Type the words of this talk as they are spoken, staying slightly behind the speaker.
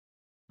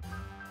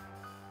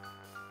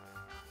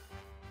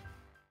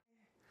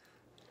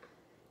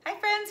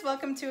friends,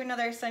 welcome to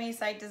another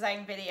Sunnyside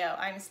Design video.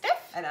 I'm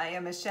Steph. And I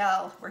am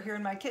Michelle. We're here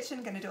in my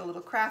kitchen, going to do a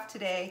little craft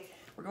today.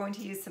 We're going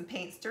to use some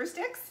paint stir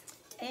sticks.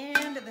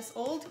 And this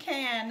old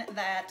can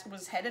that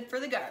was headed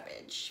for the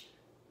garbage.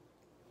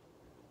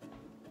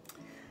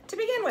 To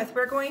begin with,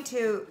 we're going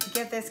to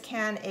give this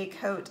can a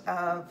coat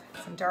of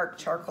some dark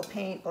charcoal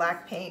paint,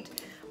 black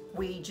paint.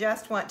 We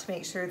just want to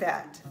make sure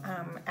that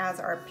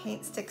as our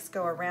paint sticks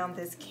go around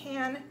this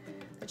can,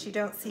 that you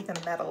don't see the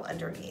metal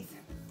underneath.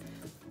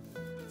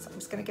 So I'm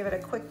just going to give it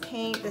a quick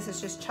paint. This is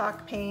just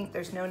chalk paint.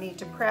 There's no need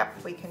to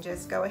prep. We can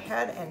just go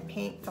ahead and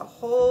paint the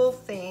whole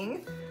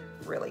thing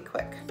really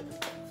quick.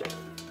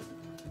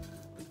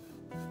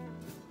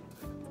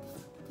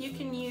 You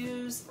can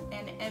use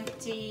an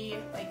empty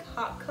like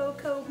hot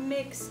cocoa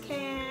mix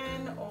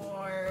can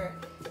or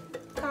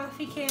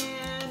coffee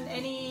can,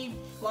 any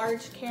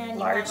large can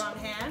you have on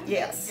hand.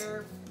 Yes. That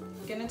you're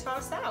gonna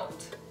toss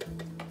out.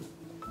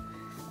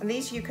 And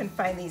these, you can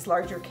find these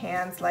larger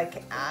cans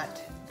like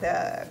at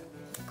the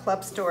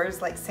club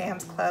stores like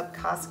Sam's Club,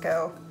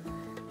 Costco.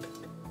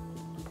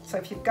 So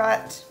if you've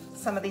got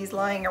some of these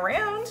lying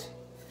around,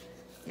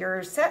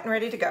 you're set and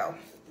ready to go.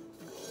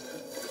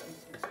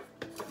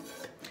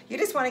 You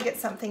just want to get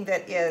something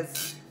that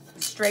is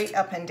straight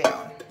up and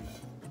down.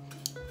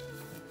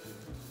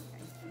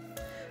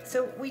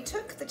 So we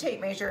took the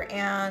tape measure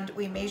and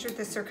we measured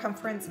the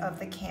circumference of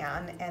the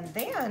can, and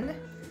then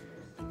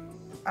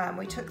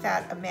we took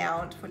that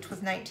amount, which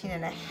was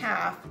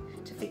 19.5,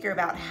 to figure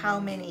out how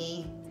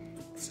many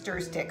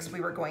stir sticks we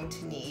were going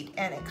to need,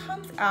 and it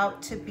comes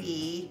out to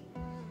be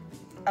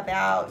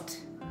about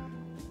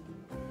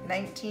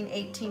 19,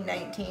 18,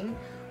 19.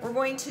 We're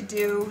going to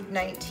do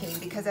 19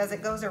 because as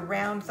it goes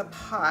around the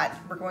pot,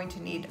 we're going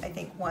to need, I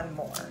think, one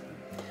more.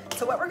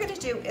 So what we're going to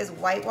do is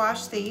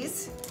whitewash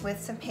these with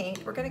some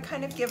paint. We're going to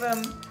kind of give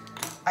them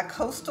a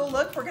coastal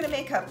look. We're going to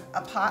make a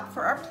pot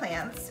for our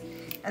plants.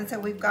 And so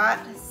we've got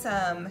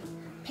some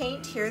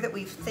paint here that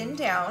we've thinned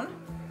down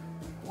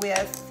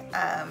with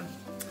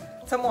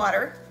some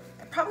water,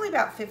 probably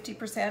about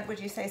 50%, would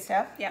you say,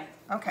 Steph? Yeah.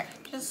 Okay.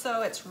 Just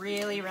so it's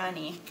really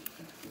runny.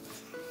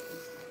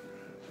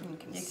 You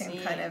can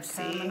kind of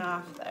see coming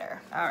off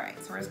there. All right,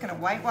 so we're just going to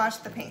whitewash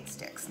the paint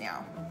sticks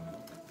now.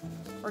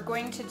 We're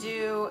going to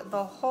do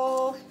the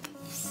whole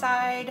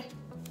side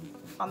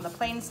on the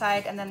plain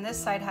side, and then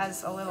this side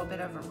has a little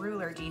bit of a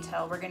ruler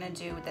detail. We're going to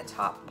do the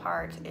top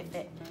part if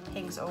it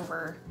hangs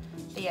over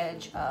the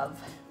edge of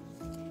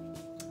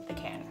the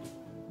can.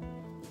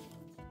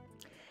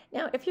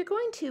 Now, if you're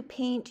going to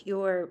paint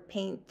your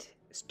paint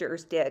stir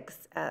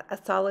sticks a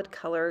solid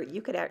color,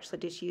 you could actually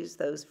just use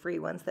those free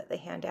ones that they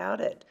hand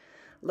out at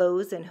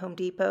Lowe's and Home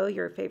Depot,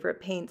 your favorite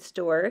paint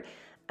store.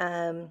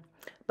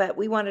 But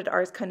we wanted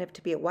ours kind of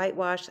to be a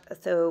whitewash,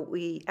 so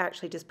we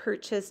actually just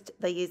purchased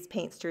these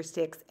paint stir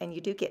sticks, and you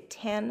do get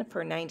 10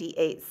 for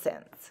 98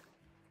 cents.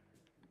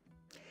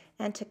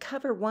 And to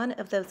cover one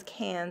of those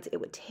cans, it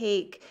would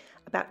take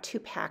about 2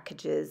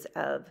 packages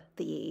of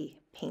the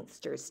paint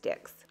stir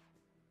sticks.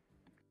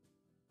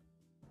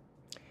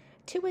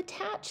 To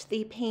attach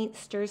the paint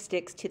stir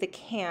sticks to the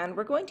can,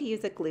 we're going to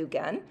use a glue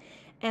gun.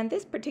 And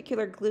this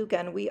particular glue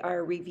gun we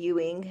are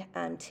reviewing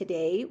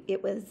today.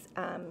 It was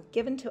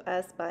given to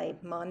us by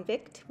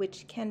Monvict,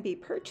 which can be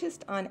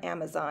purchased on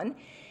Amazon.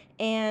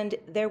 And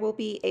there will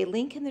be a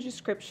link in the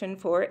description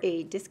for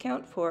a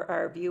discount for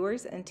our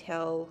viewers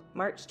until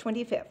March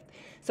 25th.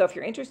 So if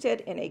you're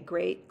interested in a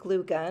great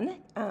glue gun,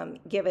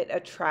 give it a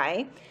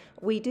try.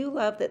 We do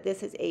love that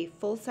this is a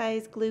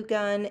full-size glue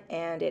gun,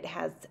 and it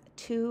has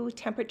 2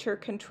 temperature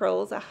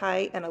controls, a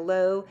high and a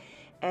low,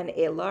 and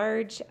a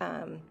large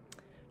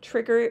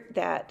trigger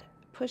that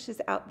pushes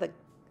out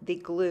the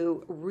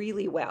glue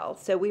really well.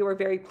 So we were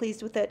very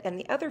pleased with it. And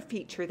the other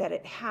feature that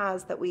it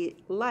has that we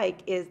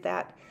like is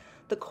that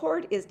the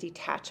cord is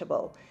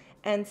detachable.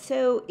 And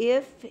so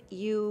if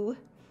you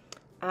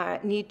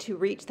need to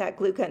reach that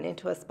glue gun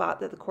into a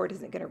spot that the cord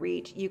isn't going to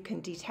reach, you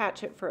can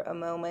detach it for a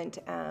moment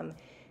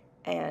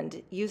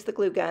and use the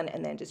glue gun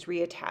and then just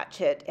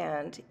reattach it.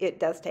 And it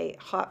does stay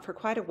hot for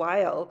quite a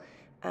while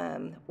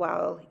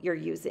you're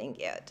using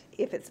it,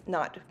 if it's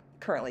not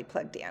currently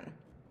plugged in.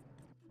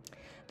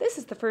 This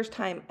is the first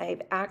time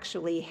I've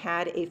actually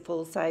had a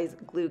full-size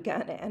glue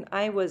gun, and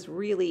I was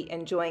really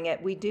enjoying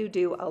it. We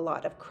do a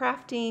lot of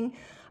crafting,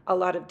 a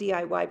lot of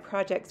DIY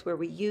projects where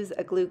we use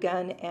a glue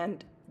gun,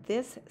 and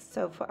this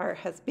so far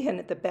has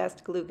been the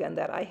best glue gun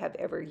that I have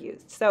ever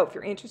used. So if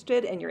you're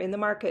interested and you're in the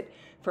market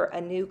for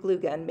a new glue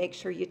gun, make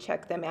sure you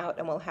check them out,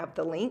 and we'll have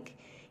the link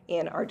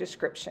in our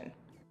description.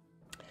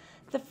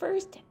 The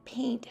first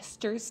paint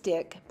stir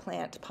stick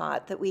plant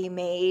pot that we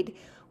made,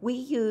 we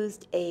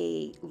used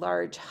a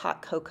large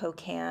hot cocoa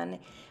can,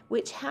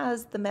 which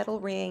has the metal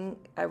ring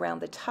around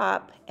the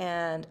top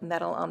and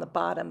metal on the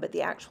bottom, but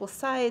the actual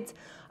sides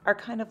are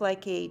kind of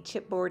like a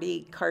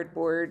chipboardy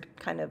cardboard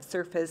kind of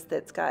surface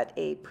that's got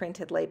a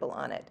printed label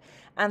on it.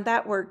 And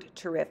that worked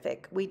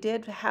terrific. We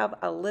did have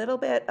a little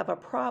bit of a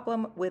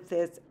problem with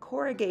this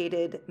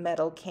corrugated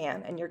metal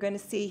can, and you're going to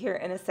see here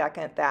in a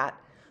second that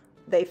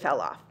they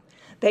fell off.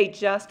 They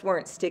just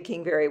weren't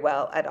sticking very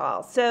well at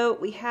all. So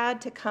we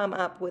had to come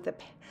up with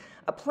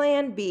a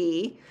plan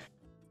B.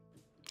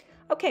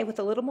 Okay, with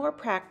a little more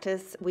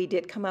practice, we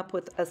did come up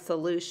with a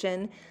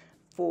solution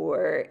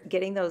for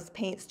getting those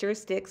paint stir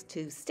sticks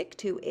to stick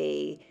to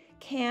a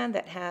can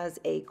that has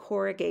a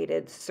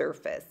corrugated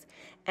surface.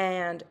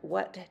 And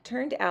what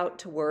turned out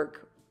to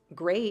work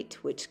great,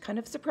 which kind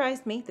of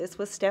surprised me, this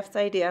was Steph's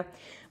idea,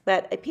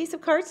 but a piece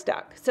of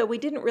cardstock. So we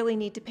didn't really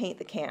need to paint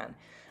the can.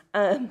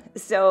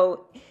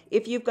 So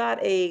if you've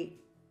got a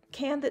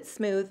can that's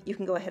smooth, you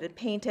can go ahead and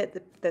paint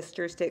it. The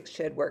stir sticks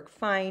should work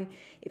fine.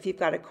 If you've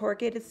got a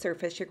corrugated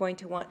surface, you're going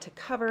to want to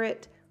cover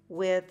it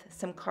with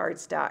some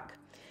cardstock.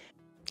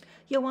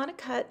 You'll want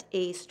to cut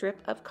a strip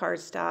of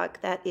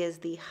cardstock that is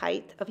the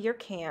height of your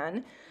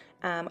can.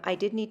 I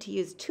did need to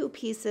use 2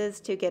 pieces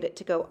to get it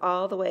to go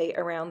all the way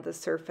around the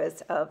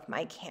surface of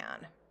my can.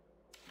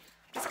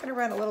 I'm just going to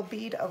run a little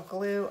bead of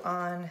glue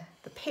on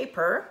the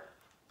paper.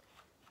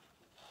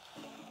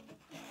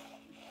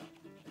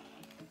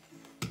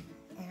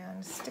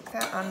 And stick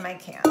that on my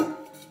can.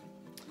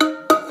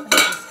 Let me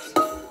just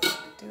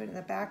do it in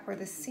the back where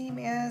the seam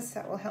is.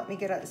 That will help me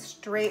get a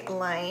straight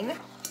line.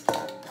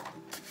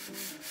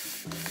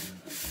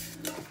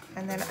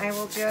 And then I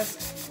will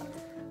just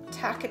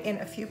tack it in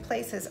a few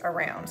places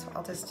around. So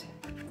I'll just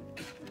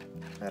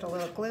put a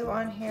little glue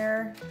on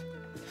here.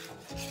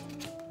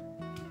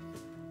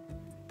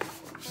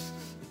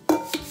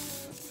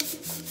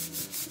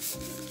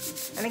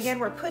 And again,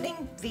 we're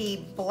putting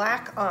the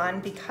black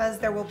on because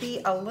there will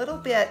be a little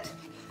bit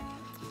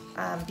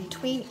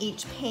between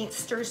each paint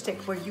stir stick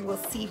where you will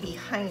see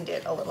behind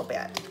it a little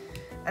bit.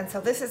 And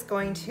so this is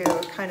going to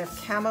kind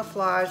of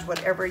camouflage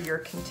whatever your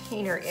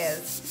container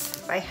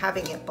is by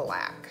having it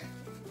black.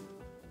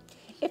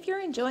 If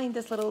you're enjoying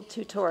this little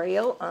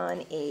tutorial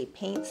on a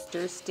paint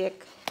stir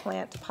stick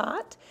plant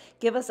pot,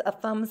 give us a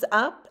thumbs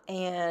up,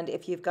 and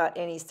if you've got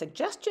any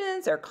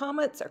suggestions or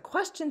comments or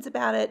questions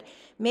about it,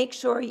 make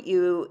sure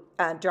you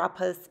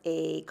drop us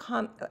a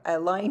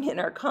line in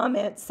our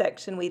comments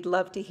section. We'd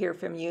love to hear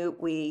from you.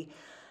 We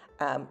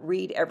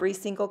read every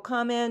single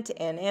comment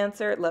and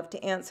love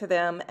to answer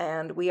them,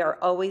 and we are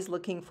always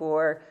looking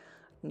for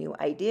new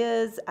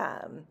ideas,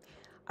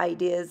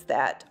 ideas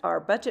that are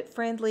budget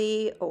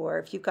friendly, or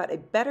if you've got a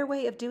better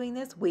way of doing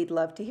this, we'd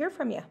love to hear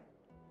from you.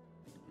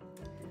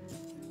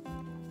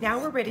 Now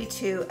we're ready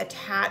to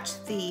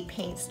attach the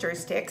paint stir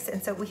sticks,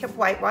 and so we have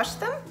whitewashed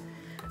them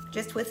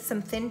just with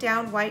some thin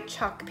down white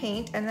chalk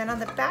paint, and then on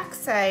the back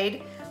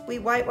side we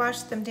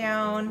whitewashed them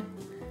down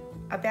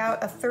about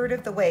 1/3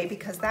 of the way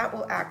because that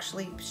will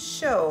actually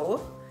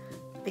show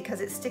because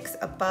it sticks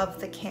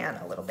above the can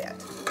a little bit.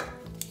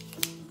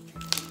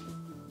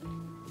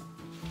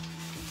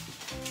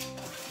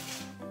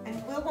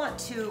 And we'll want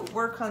to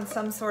work on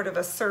some sort of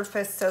a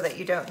surface so that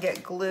you don't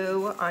get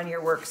glue on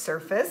your work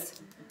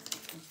surface.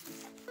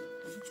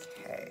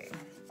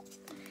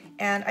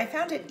 And I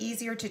found it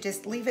easier to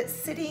just leave it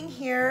sitting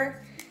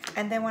here,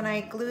 and then when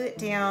I glue it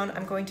down,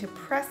 I'm going to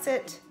press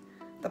it,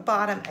 the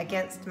bottom,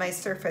 against my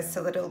surface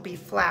so that it'll be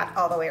flat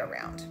all the way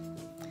around.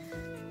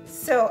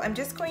 So I'm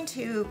just going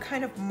to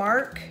kind of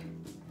mark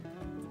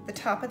the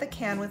top of the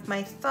can with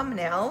my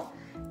thumbnail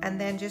and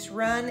then just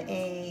run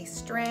a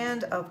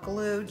strand of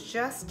glue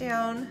just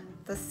down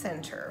the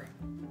center.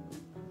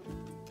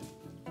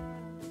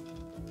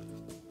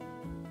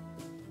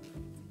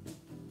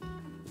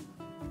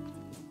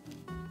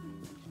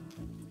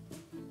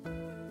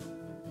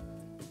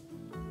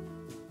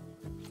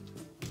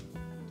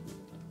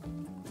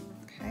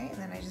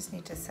 Just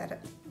need to set it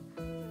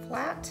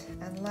flat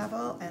and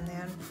level and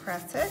then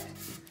press it.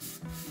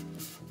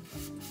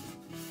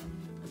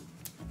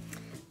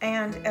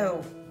 And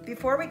oh,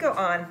 before we go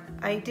on,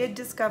 I did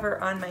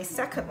discover on my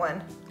second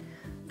one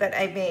that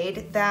I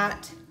made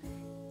that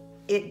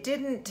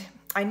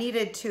I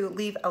needed to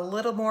leave a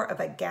little more of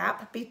a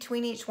gap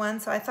between each one.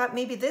 So I thought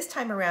maybe this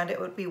time around it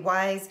would be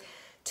wise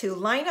to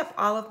line up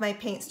all of my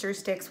paint stir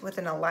sticks with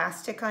an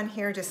elastic on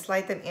here, just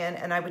slide them in,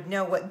 and I would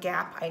know what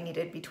gap I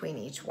needed between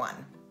each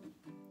one.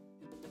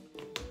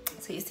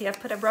 So you see I've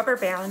put a rubber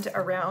band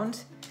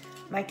around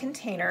my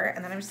container,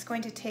 and then I'm just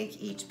going to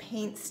take each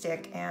paint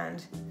stick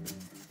and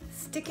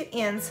stick it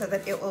in so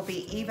that it will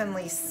be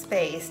evenly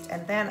spaced,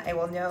 and then I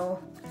will know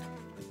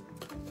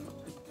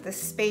the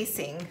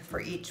spacing for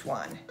each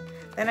one.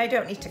 Then I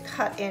don't need to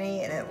cut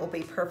any, and it will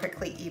be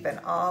perfectly even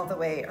all the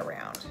way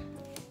around.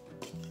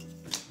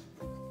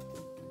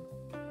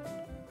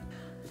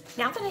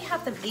 Now that I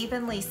have them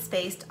evenly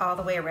spaced all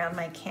the way around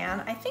my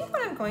can, I think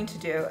what I'm going to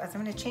do is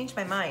I'm going to change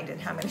my mind in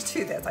how I'm going to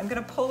do this. I'm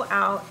going to pull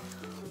out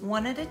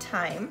one at a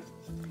time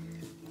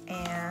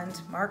and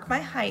mark my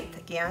height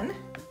again.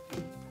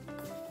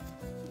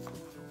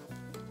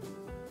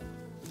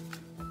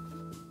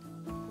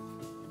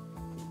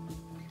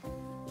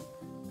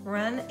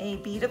 Run a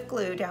bead of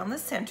glue down the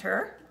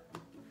center,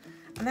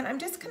 and then I'm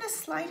just going to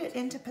slide it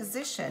into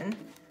position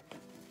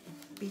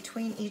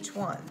between each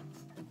one.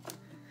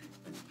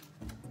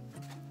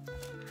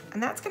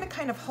 And that's going to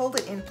kind of hold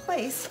it in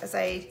place as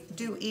I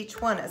do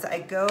each one as I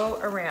go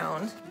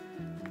around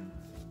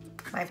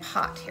my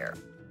pot here.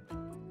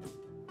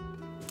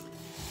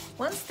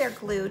 Once they're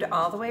glued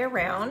all the way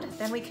around,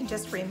 then we can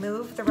just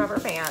remove the rubber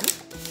band,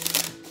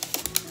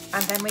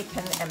 and then we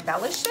can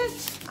embellish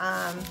it.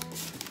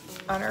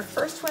 On our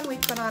first one, we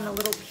put on a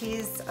little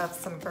piece of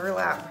some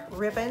burlap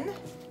ribbon.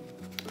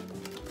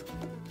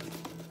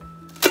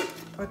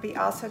 It would be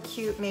also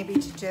cute maybe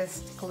to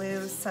just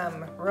glue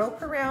some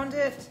rope around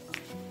it.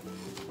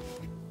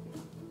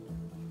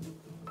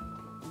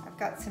 I've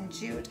got some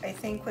jute I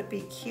think would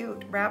be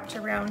cute wrapped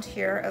around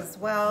here as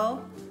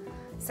well.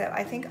 So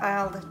I think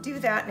I'll do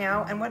that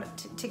now. And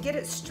to get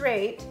it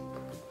straight,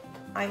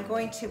 I'm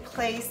going to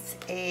place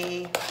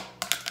a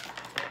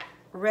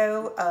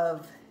row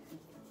of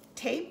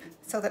tape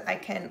so that I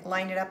can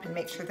line it up and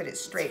make sure that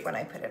it's straight when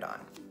I put it on.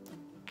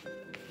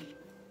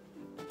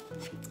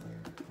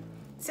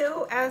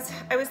 So as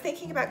I was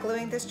thinking about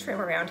gluing this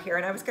trim around here,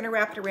 and I was going to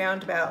wrap it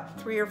around about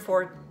 3 or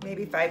 4,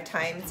 maybe 5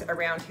 times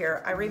around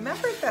here, I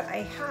remembered that I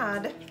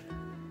had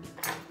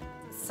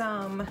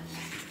some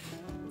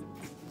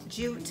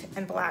jute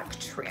and black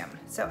trim.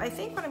 So I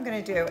think what I'm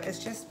going to do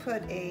is just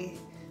put a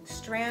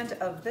strand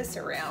of this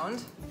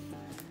around,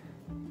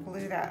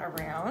 glue that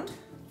around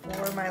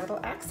for my little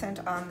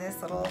accent on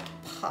this little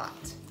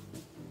pot.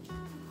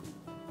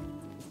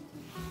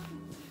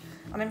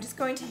 And I'm just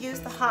going to use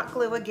the hot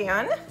glue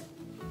again.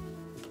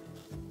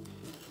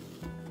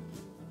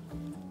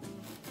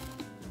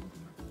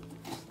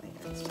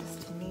 Let's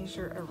just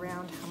measure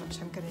around how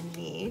much I'm going to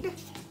need.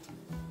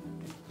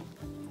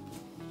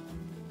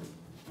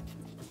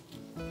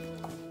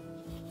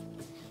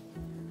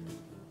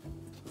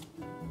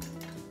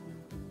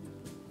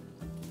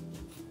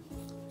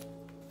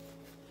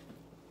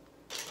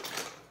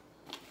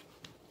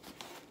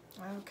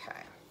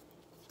 Okay,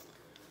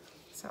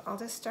 so I'll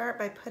just start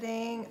by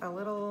putting a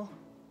little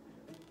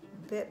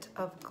bit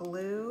of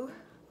glue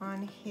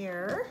on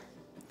here,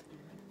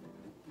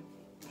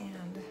 and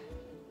I'm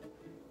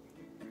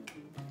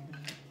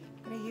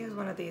going to use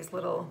one of these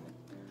little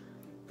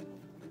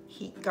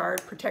heat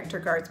guard protector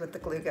guards with the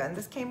glue gun.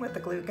 This came with the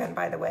glue gun,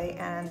 by the way,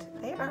 and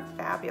they are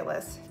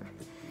fabulous.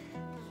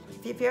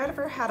 If you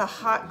ever had a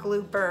hot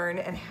glue burn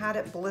and had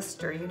it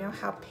blister, you know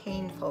how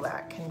painful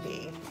that can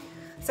be.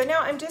 So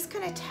now I'm just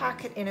going to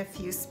tack it in a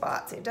few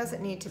spots. It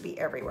doesn't need to be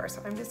everywhere.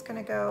 So I'm just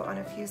going to go on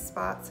a few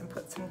spots and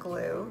put some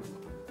glue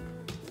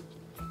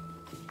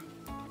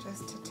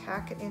just to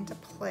tack it into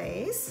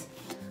place,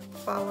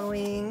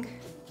 following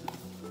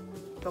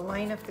the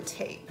line of the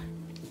tape.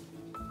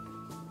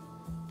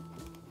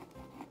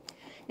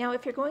 Now,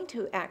 if you're going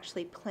to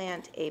actually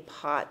plant a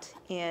pot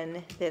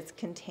in this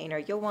container,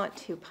 you'll want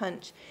to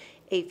punch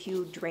a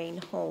few drain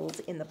holes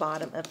in the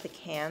bottom of the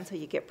can so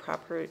you get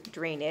proper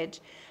drainage.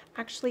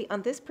 Actually,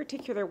 on this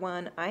particular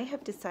one, I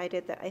have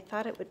decided that I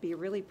thought it would be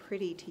really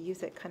pretty to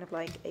use it kind of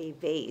like a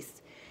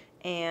vase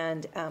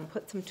and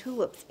put some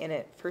tulips in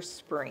it for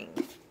spring.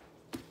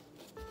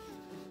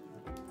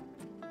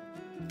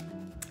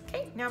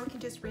 Okay, now we can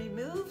just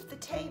remove the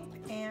tape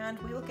and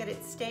we will get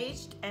it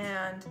staged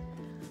and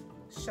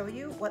show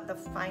you what the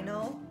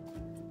final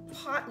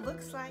pot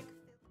looks like.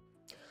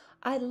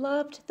 I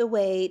loved the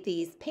way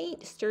these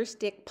paint stir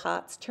stick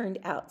pots turned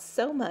out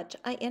so much,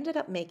 I ended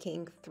up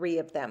making 3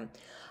 of them.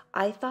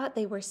 I thought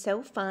they were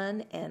so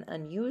fun and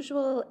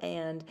unusual,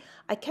 and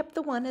I kept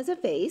the one as a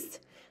vase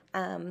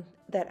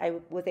that I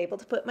was able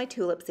to put my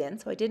tulips in,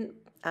 so I didn't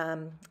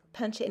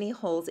punch any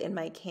holes in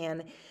my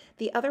can.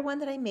 The other one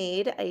that I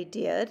made, I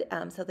did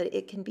so that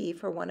it can be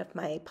for one of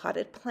my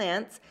potted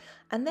plants.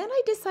 And then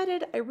I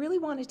decided I really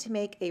wanted to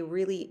make a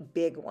really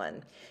big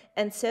one.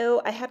 And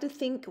so I had to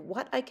think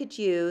what I could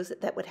use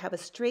that would have a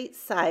straight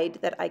side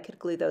that I could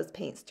glue those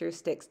paint stir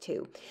sticks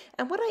to.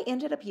 And what I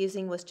ended up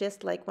using was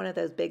just like one of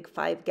those big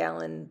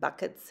 5-gallon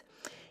buckets.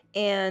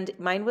 And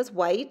mine was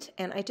white,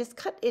 and I just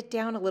cut it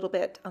down a little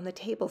bit on the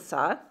table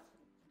saw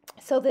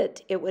so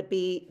that it would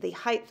be the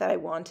height that I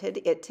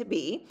wanted it to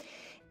be.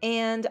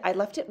 And I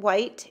left it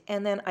white,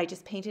 and then I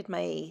just painted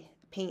my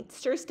paint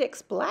stir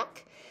sticks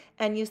black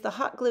and used the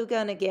hot glue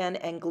gun again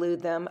and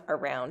glued them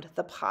around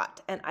the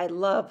pot. And I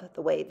love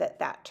the way that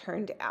that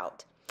turned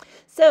out.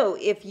 So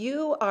if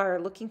you are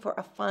looking for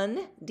a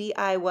fun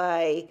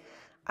DIY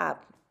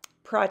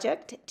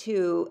project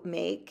to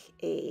make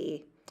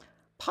a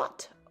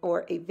pot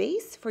or a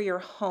vase for your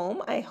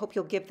home, I hope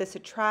you'll give this a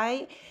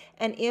try.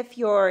 And if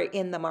you're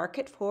in the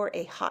market for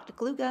a hot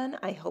glue gun,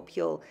 I hope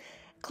you'll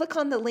click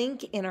on the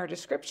link in our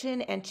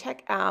description and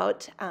check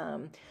out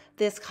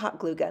this hot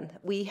glue gun.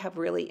 We have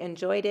really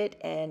enjoyed it,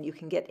 and you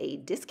can get a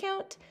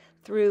discount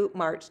through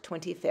March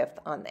 25th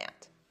on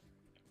that.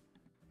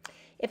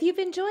 If you've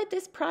enjoyed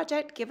this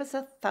project, give us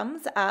a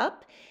thumbs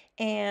up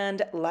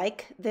and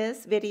like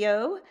this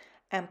video,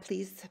 and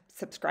please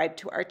subscribe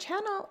to our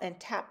channel and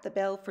tap the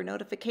bell for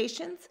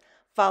notifications.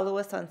 Follow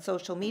us on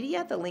social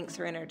media. The links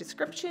are in our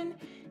description,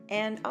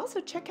 and also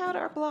check out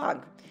our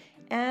blog.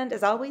 And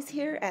as always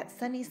here at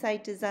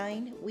Sunnyside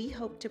Design, we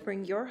hope to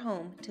bring your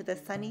home to the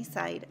sunny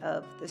side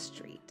of the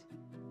street.